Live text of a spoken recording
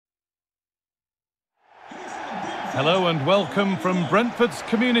Hello and welcome from Brentford's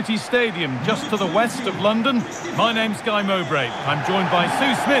Community Stadium, just to the west of London. My name's Guy Mowbray. I'm joined by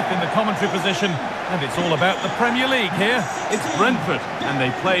Sue Smith in the commentary position, and it's all about the Premier League here. It's Brentford, and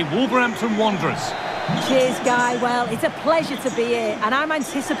they play Wolverhampton Wanderers. Cheers, Guy. Well, it's a pleasure to be here, and I'm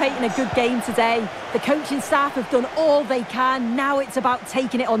anticipating a good game today. The coaching staff have done all they can. Now it's about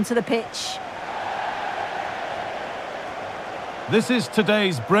taking it onto the pitch. This is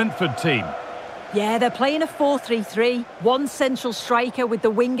today's Brentford team. Yeah, they're playing a 4-3-3. One central striker with the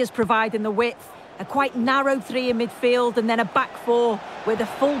wingers providing the width. A quite narrow three in midfield, and then a back four where the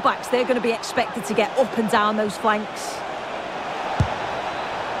full-backs, they're going to be expected to get up and down those flanks.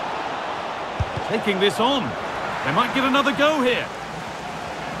 Taking this on. They might get another go here.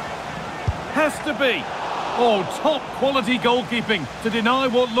 Has to be. Oh, top quality goalkeeping to deny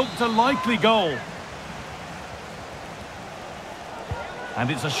what looked a likely goal.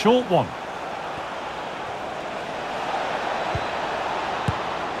 And it's a short one.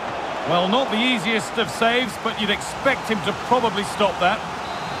 Well, not the easiest of saves, but you'd expect him to probably stop that.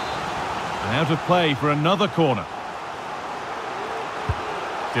 And out of play for another corner.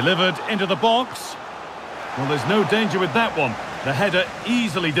 Delivered into the box. Well, there's no danger with that one. The header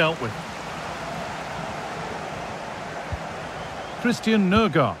easily dealt with. Christian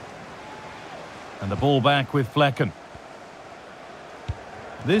Nørgaard. And the ball back with Flecken.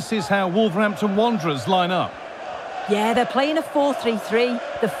 This is how Wolverhampton Wanderers line up. Yeah, they're playing a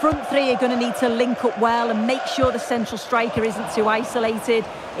 4-3-3. The front three are going to need to link up well and make sure the central striker isn't too isolated.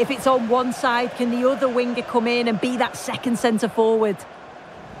 If it's on one side, can the other winger come in and be that second centre forward?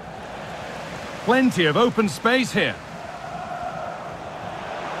 Plenty of open space here.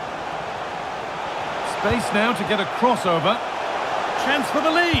 Space now to get a crossover. Chance for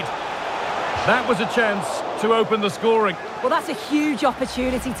the lead. That was a chance to open the scoring. Well, that's a huge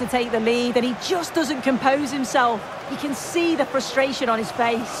opportunity to take the lead, and he just doesn't compose himself. You can see the frustration on his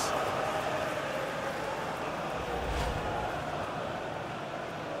face.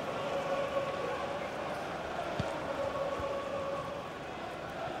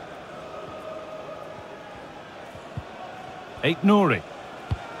 Nouri.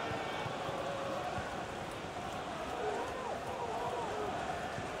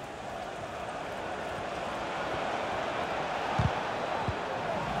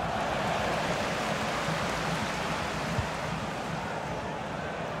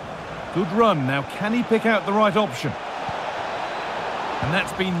 Good run. Now, can he pick out the right option? And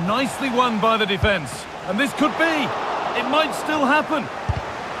that's been nicely won by the defence. And this could be. It might still happen.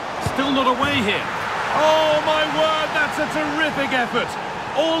 Still not away here. Oh, my word, that's a terrific effort.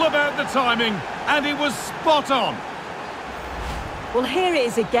 All about the timing, and it was spot on. Well, here it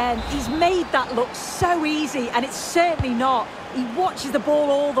is again. He's made that look so easy, and it's certainly not. He watches the ball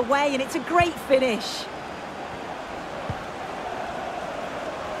all the way, and it's a great finish.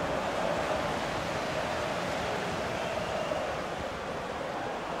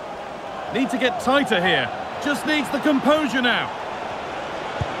 Need to get tighter here. Just needs the composure now.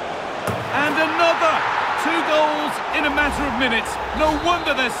 And another! 2 goals in a matter of minutes. No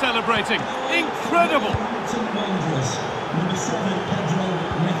wonder they're celebrating. Incredible!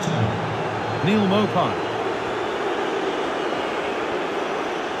 Neil Maupay.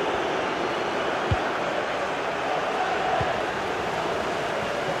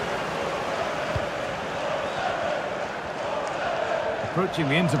 Approaching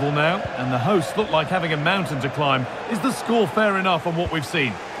the interval now, and the hosts look like having a mountain to climb. Is the score fair enough on what we've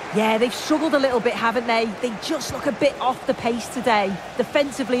seen? Yeah, they've struggled a little bit, haven't they? They just look a bit off the pace today.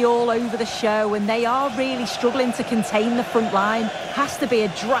 Defensively all over the show, and they are really struggling to contain the front line. Has to be a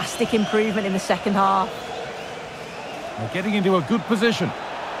drastic improvement in the second half. They're getting into a good position.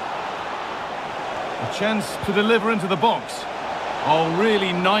 A chance to deliver into the box. Oh,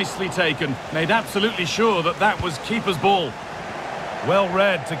 really nicely taken. Made absolutely sure that that was keeper's ball. Well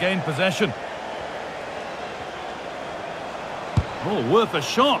read to gain possession. Oh, worth a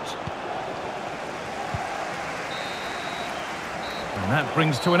shot. And that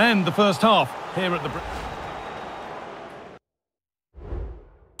brings to an end the first half here at the...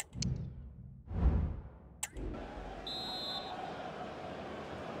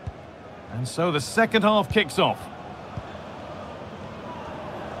 And so the second half kicks off.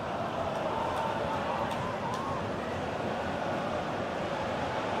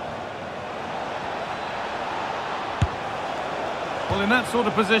 Well, in that sort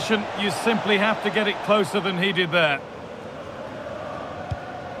of position, you simply have to get it closer than he did there.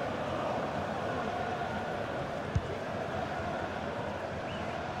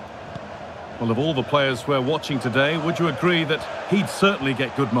 Well, of all the players we're watching today, would you agree that he'd certainly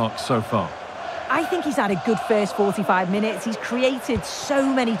get good marks so far? I think he's had a good first 45 minutes. He's created so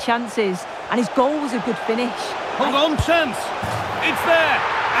many chances, and his goal was a good finish. Hold on, chance! It's there!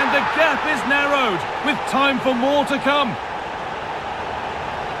 And the gap is narrowed, with time for more to come.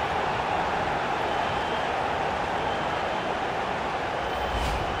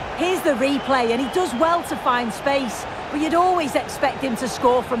 Here's the replay, and he does well to find space, but you'd always expect him to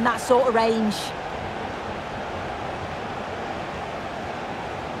score from that sort of range.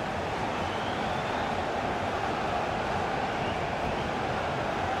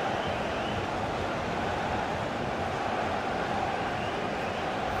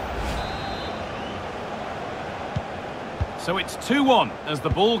 So it's 2-1 as the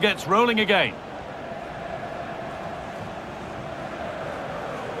ball gets rolling again.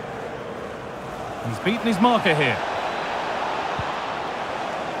 He's beaten his marker here.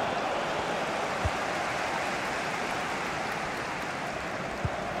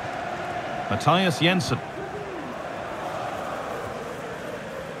 Matthias Jensen.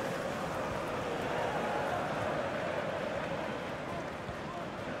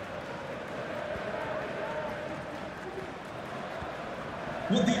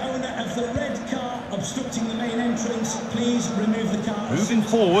 Would the owner of the red car obstructing the main entrance please remove the car? Moving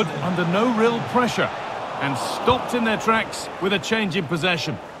forward under no real pressure and stopped in their tracks with a change in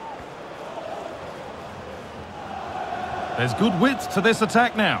possession. There's good width to this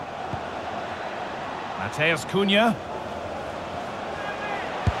attack now. Matheus Cunha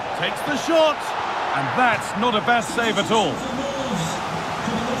takes the shot, and that's not a bad save at all.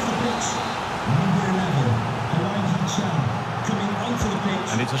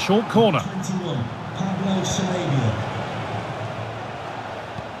 And it's a short corner. 21, Pablo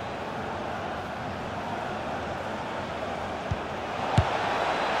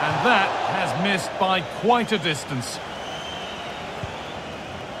And that has missed by quite a distance.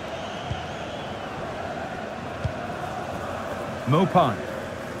 Mopai.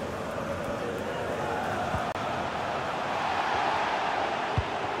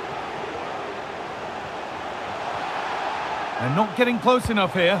 They're not getting close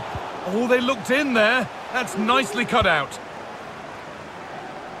enough here. Oh, they looked in there. That's nicely cut out.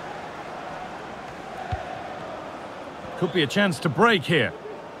 Could be a chance to break here.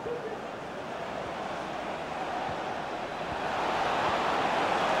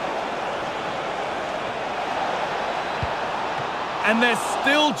 And they're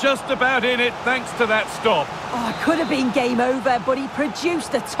still just about in it thanks to that stop. Oh, it could have been game over, but he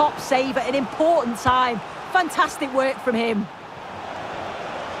produced a top save at an important time. Fantastic work from him.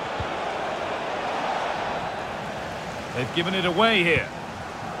 They've given it away here.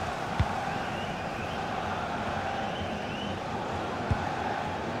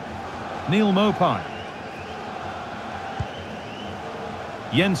 Neil Mopai.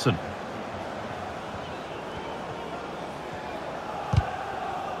 Jensen.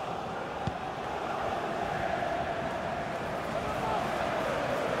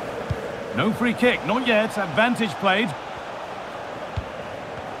 No free kick, not yet. Advantage played.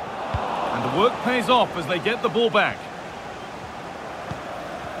 And the work pays off as they get the ball back.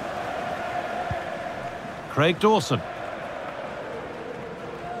 Craig Dawson.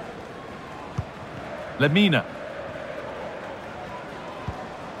 Lemina.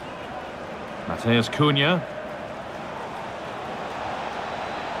 Matheus Cunha.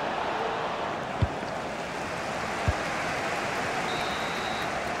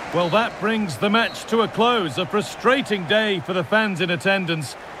 Well, that brings the match to a close. A frustrating day for the fans in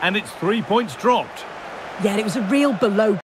attendance, and it's 3 points dropped. Yeah, it was a real below